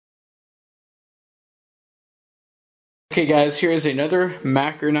Okay guys, here is another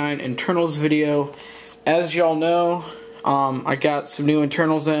Makr-9 internals video. As y'all know, I got some new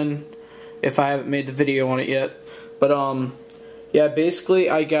internals in, if I haven't made the video on it yet. But yeah, basically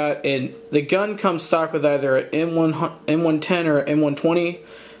I got the gun comes stock with either an M110 or an M120.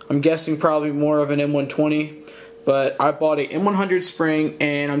 I'm guessing probably more of an M120. But I bought a M100 spring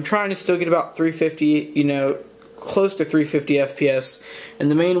and I'm trying to still get about 350, you know, close to 350 FPS. And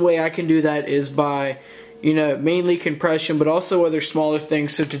the main way I can do that is by mainly compression, but also other smaller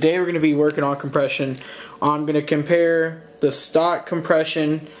things. So today we're going to be working on compression. I'm going to compare the stock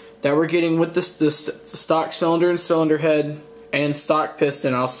compression that we're getting with the stock cylinder and cylinder head and stock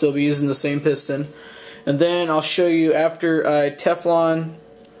piston. I'll still be using the same piston. And then I'll show you after I Teflon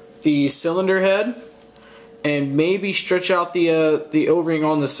the cylinder head and maybe stretch out the O-ring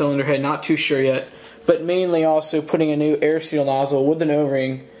on the cylinder head, not too sure yet. But mainly also putting a new air seal nozzle with an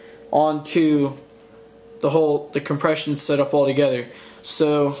O-ring onto the compression setup all together.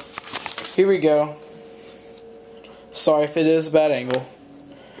 So here we go. Sorry if it is a bad angle.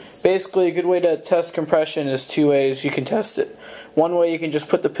 Basically, a good way to test compression is two ways you can test it. One way, you can just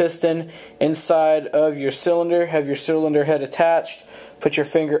put the piston inside of your cylinder, have your cylinder head attached, put your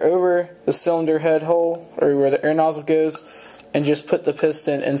finger over the cylinder head hole or where the air nozzle goes, and just put the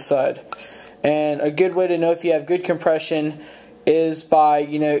piston inside. And a good way to know if you have good compression is by,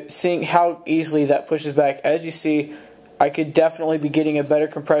 seeing how easily that pushes back. As you see, I could definitely be getting a better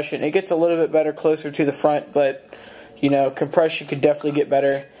compression. It gets a little bit better closer to the front, but, compression could definitely get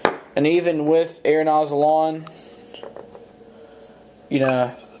better. And even with air nozzle on,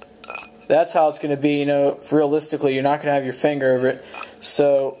 that's how it's going to be, realistically. You're not going to have your finger over it.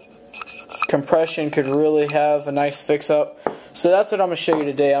 So, compression could really have a nice fix-up. So that's what I'm going to show you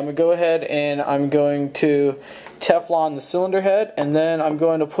today. I'm going to go ahead and I'm going to Teflon the cylinder head, and then I'm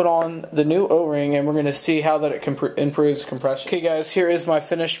going to put on the new O-ring, and we're going to see how that it improves compression. Okay guys, here is my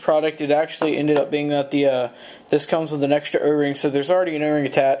finished product. It actually ended up being that this comes with an extra O-ring, so there's already an O-ring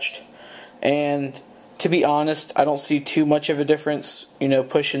attached. And to be honest, I don't see too much of a difference,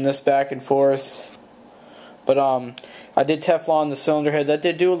 pushing this back and forth. But I did Teflon the cylinder head. That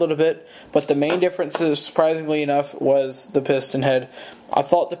did do a little bit, but the main difference, surprisingly enough, was the piston head. I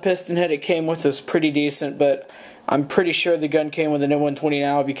thought the piston head it came with was pretty decent, but I'm pretty sure the gun came with an M120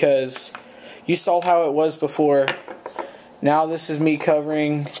 now, because you saw how it was before. Now this is me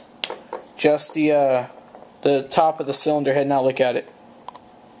covering just the top of the cylinder head. Now look at it.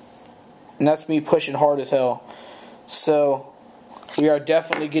 And that's me pushing hard as hell. So we are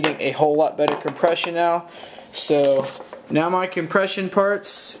definitely getting a whole lot better compression now. So now my compression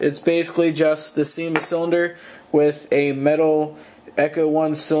parts, it's basically just the seamless cylinder with a metal Echo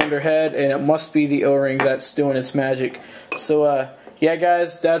 1 cylinder head, and it must be the O-ring that's doing its magic. So yeah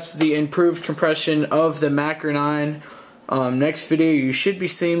guys, that's the improved compression of the Makr-9. Next video you should be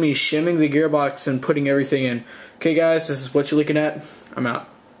seeing me shimming the gearbox and putting everything in. Okay guys, this is what you're looking at. I'm out.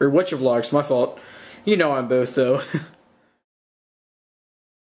 Or what your vlogs, my fault. You know I'm both though.